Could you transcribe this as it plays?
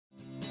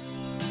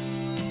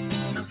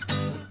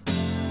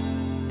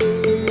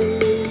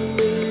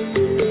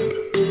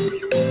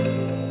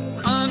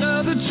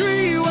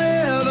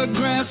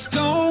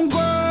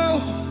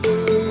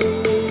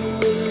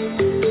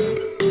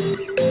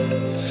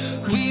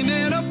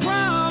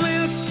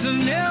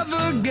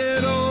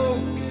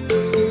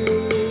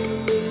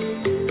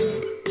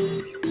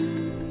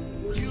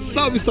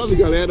Salve, salve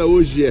galera!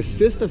 Hoje é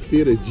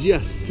sexta-feira, dia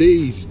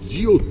 6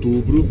 de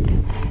outubro.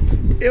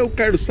 Eu,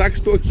 Carlos Sax,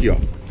 estou aqui, ó,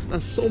 na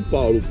São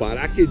Paulo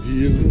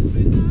Paraquedismo.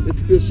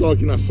 Esse pessoal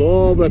aqui na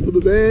sombra, tudo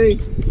bem?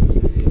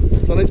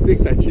 Só na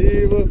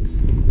expectativa.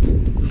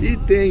 E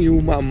tem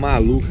uma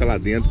maluca lá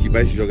dentro que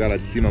vai jogar lá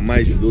de cima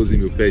mais de 12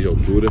 mil pés de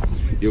altura.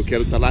 Eu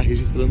quero estar lá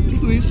registrando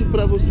tudo isso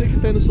para você que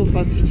está aí no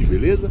sofá assistir,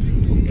 beleza?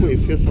 Vamos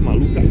conhecer essa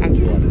maluca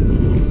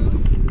agora.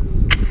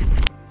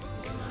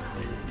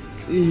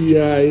 E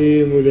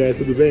aí, mulher,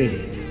 tudo bem?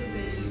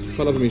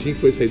 Fala pra mim, quem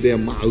foi essa ideia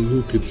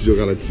maluca de se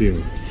jogar lá de cima?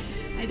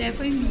 A ideia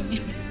foi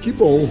minha. Que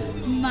bom!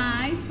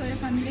 Mas foi a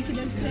família que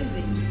deu de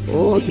presente.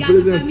 Oh, que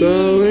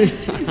presentão, hein?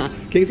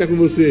 Quem tá com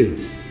você?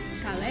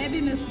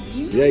 Caleb, meu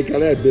sobrinho. E aí,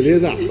 Caleb,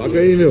 beleza? Toca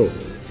aí, meu.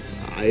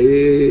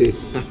 Aê!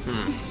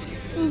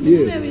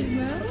 Meu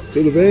irmão.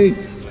 Tudo bem?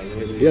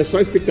 E é só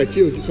a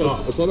expectativa? Que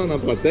só lá na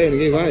plateia,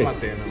 ninguém vai? Na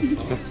plateia,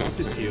 não. Só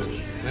assistir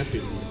hoje, né,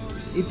 filho?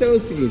 Então é o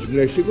seguinte,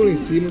 mulher, chegou lá em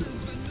cima,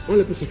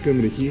 olha pra essa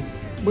câmera aqui,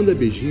 manda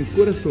beijinho,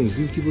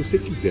 coraçãozinho, o que você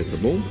quiser, tá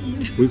bom?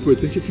 O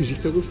importante é fingir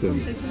que tá gostando.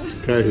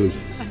 Carlos,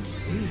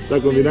 tá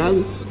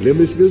combinado?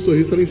 Lembra desse mesmo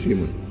sorriso tá lá em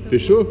cima.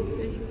 Fechou?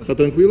 Tá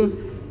tranquila?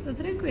 Tô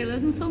tranquila,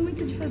 eu não sou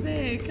muito de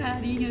fazer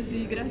carinhas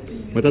e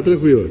gracinhas. Mas tá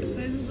tranquila?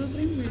 Mas eu tô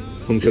tranquila.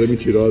 Como que era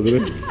mentirosa,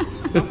 né?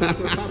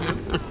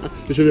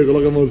 Deixa eu ver,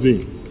 coloca a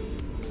mãozinha.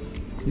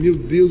 Meu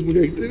Deus,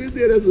 mulher, que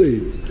tremedeira é essa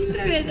aí? Que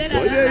tremedeira.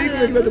 Olha aí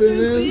como é que tá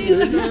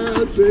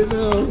tremendo. Sei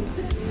não.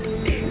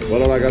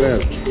 Bora lá, galera.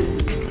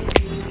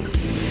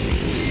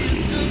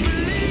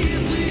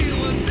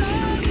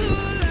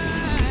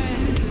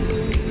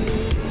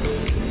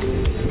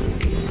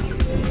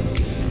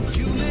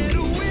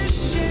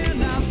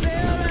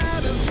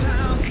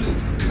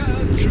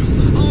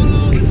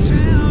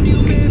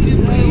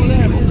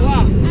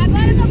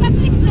 Agora eu tô com a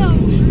fricção.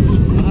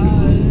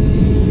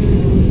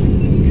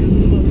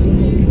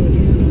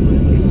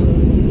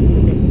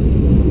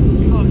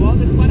 Só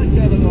volta de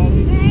paraquedas agora,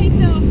 hein? É,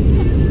 então.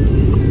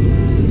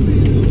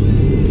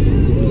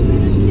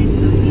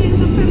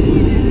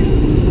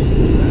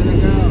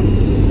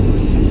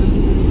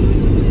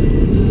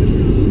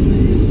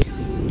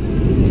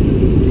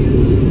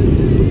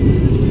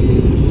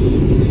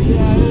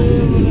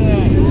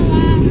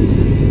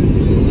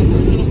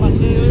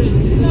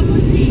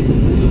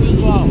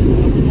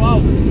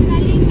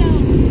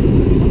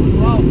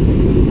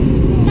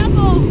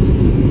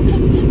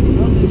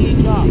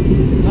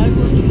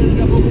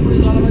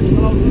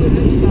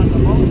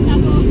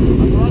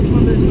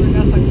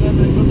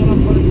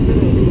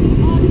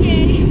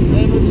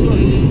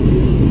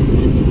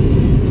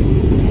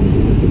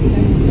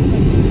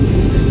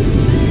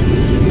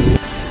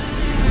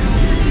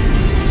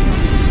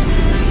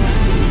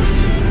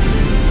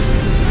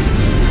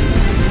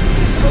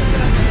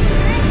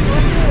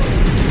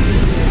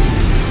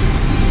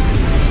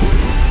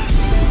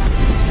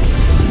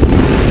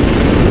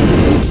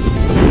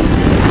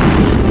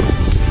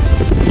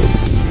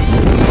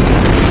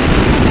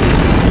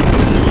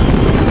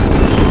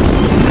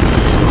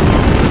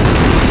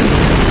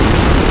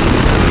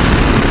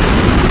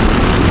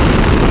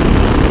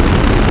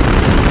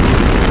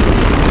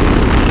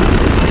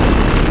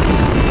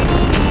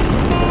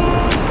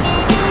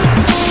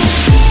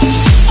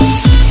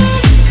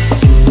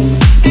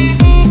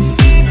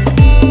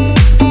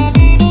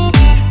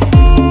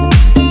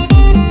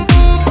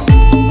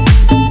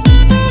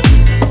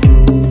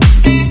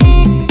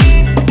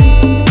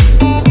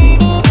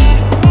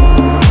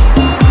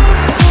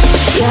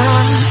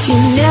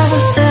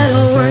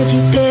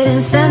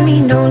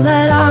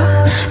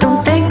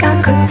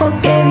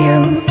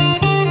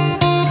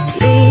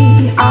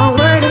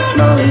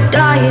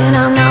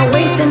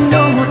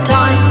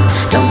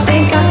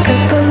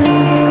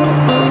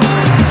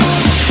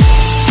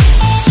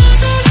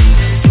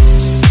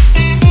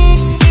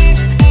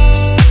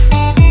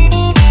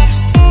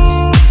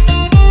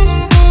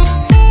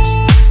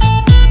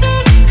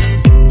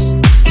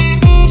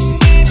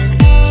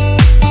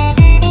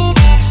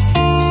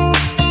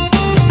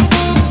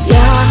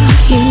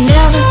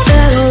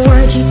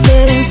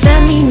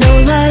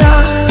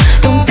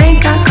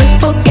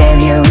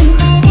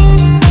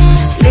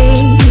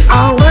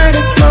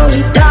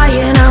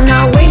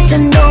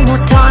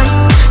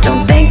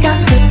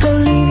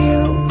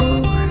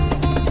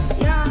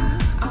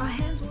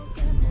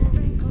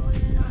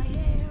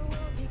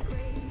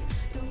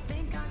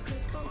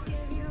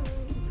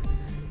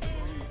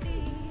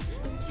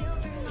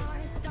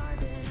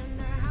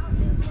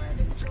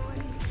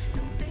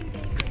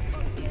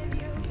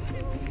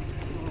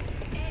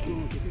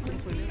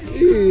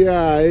 E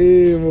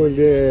aí,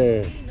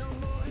 mulher?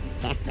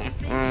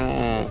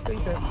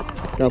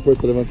 Já foi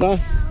pra levantar?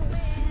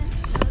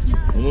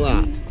 Vamos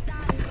lá.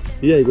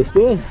 E aí,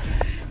 gostou?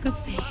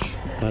 Gostei.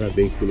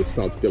 Parabéns pelo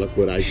salto, pela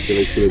coragem,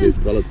 pela escolha da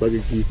escola. Toca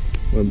aqui.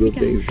 Mandou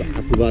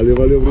benzaço. Valeu,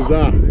 valeu,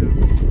 Brisar.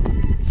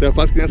 Você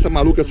faz que nessa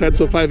maluca sai do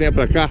sofá e venha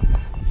pra cá.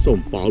 São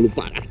Paulo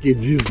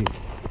Paraquedismo.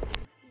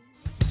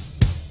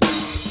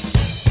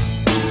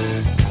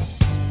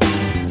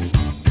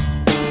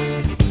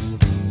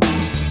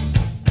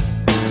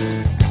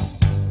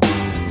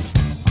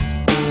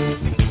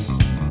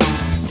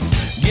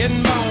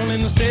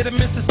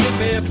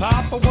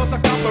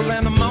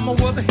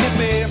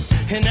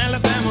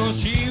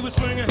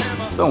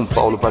 São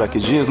Paulo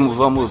Paraquedismo,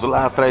 vamos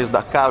lá atrás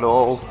da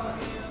Carol.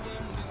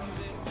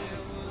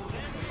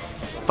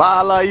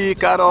 Fala aí,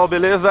 Carol,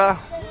 beleza?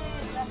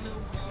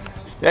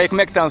 E aí,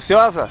 como é que tá?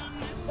 Ansiosa?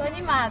 Tô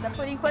animada,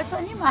 por enquanto tô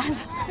animada.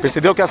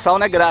 Percebeu que a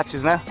sauna é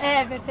grátis, né?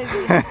 É,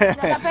 percebi.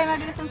 Já dá pra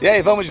emagrecer um E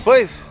aí, vamos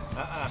depois?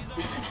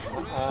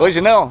 Hoje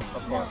não?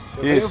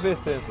 Isso.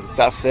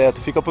 Tá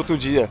certo, fica pro outro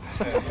dia.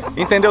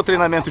 Entendeu o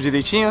treinamento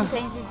direitinho?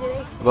 Entendi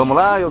direito. Vamos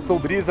lá, eu sou o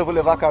Brisa, eu vou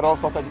levar a Carol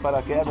saltar de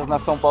paraquedas na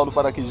São Paulo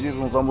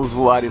Paraquedismo. Vamos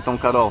voar então,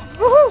 Carol.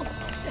 Uhul!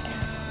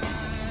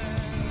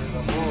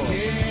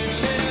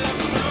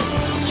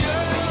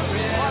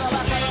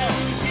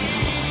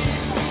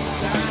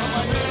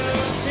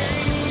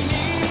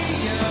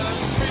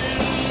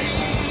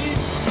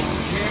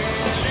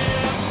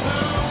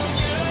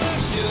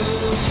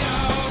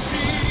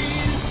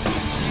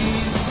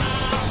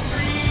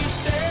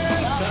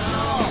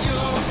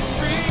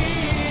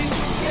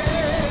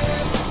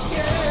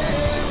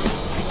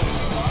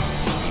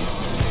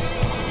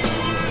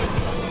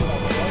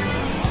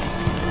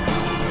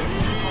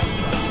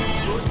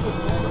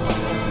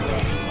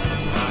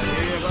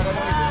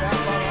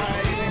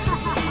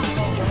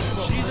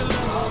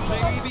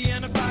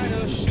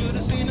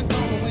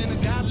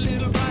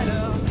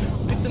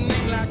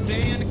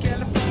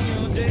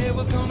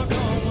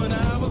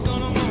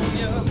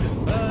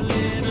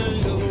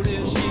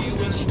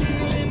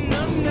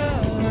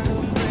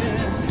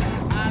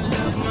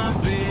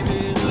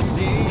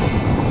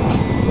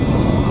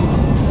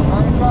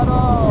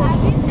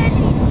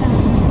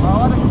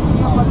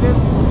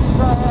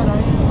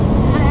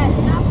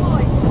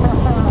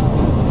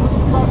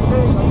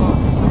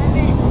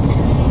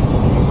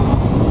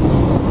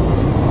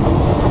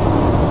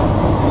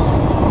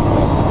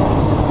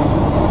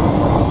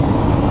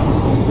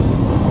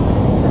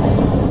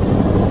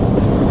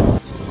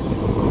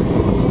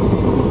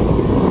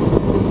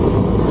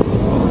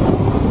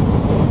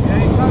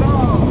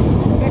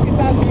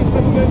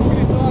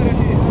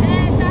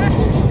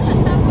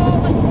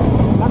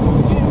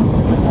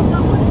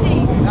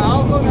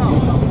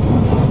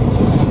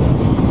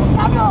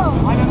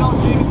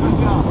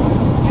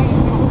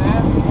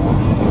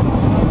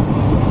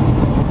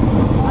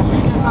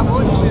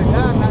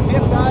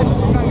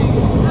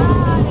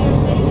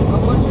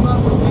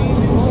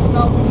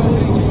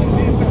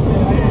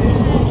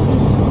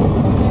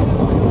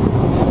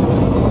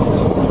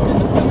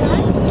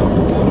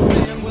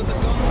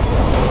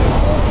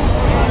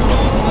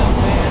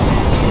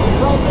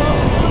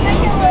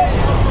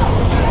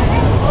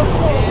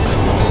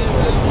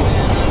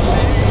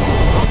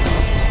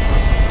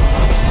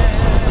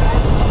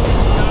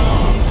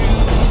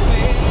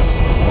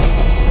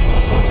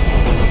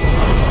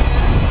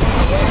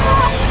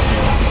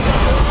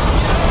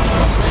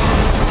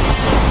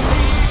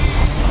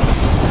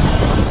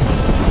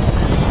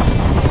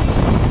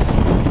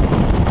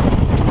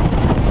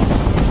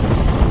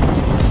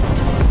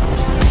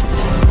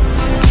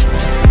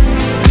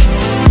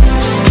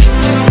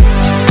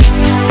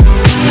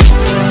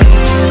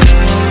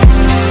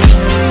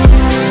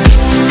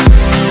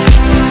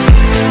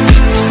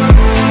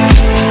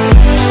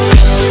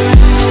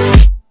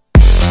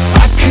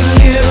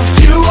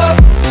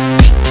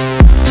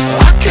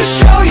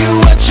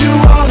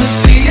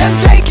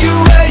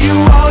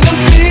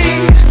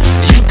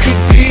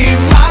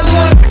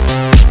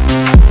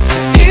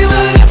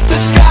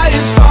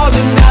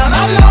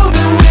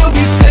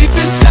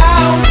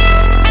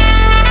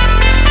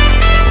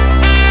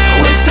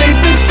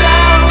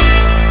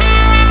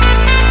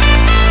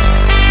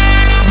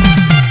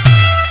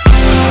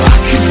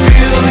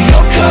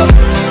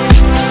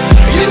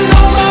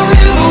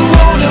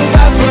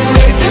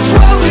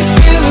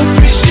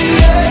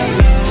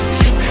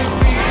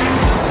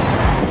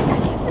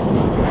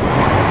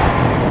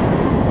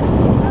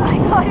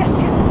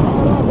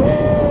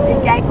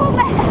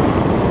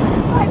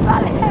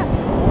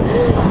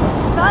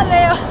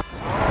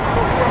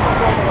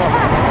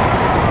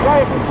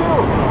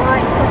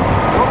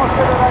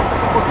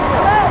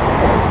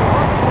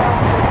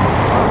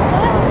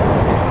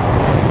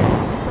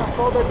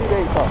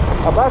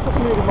 Abaixa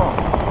comigo, irmão.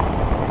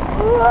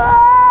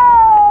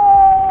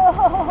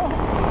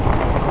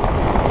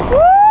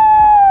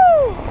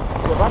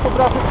 Levanta o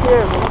braço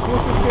esquerdo, o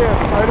pulso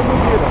esquerdo, aí ele não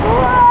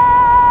vira.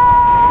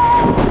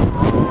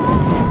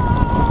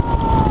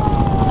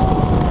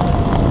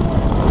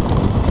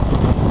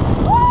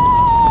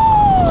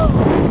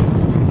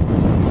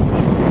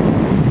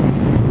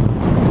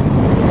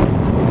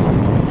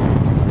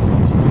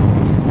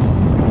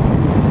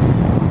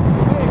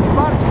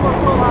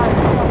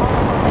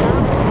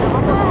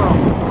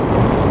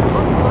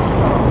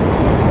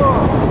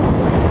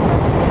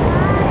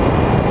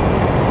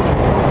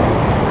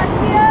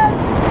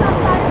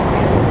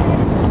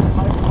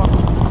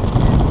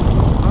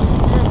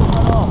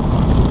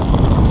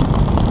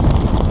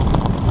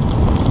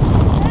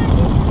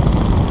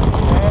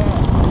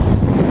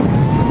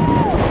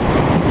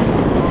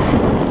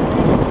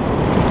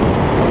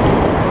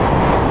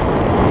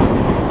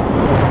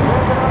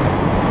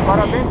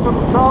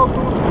 pelo salto.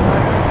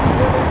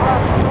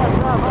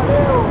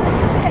 Valeu!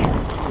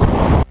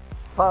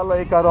 Fala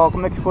aí, Carol,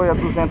 como é que foi a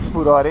 200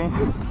 por hora, hein?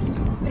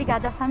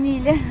 Obrigada,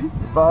 família.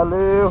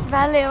 Valeu!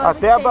 Valeu.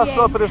 Até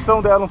abaixou a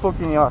pressão dela um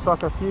pouquinho, ó.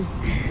 Toca aqui.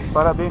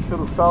 Parabéns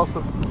pelo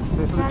salto.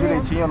 Fez tudo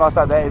direitinho,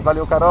 nota 10.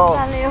 Valeu, Carol!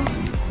 Valeu.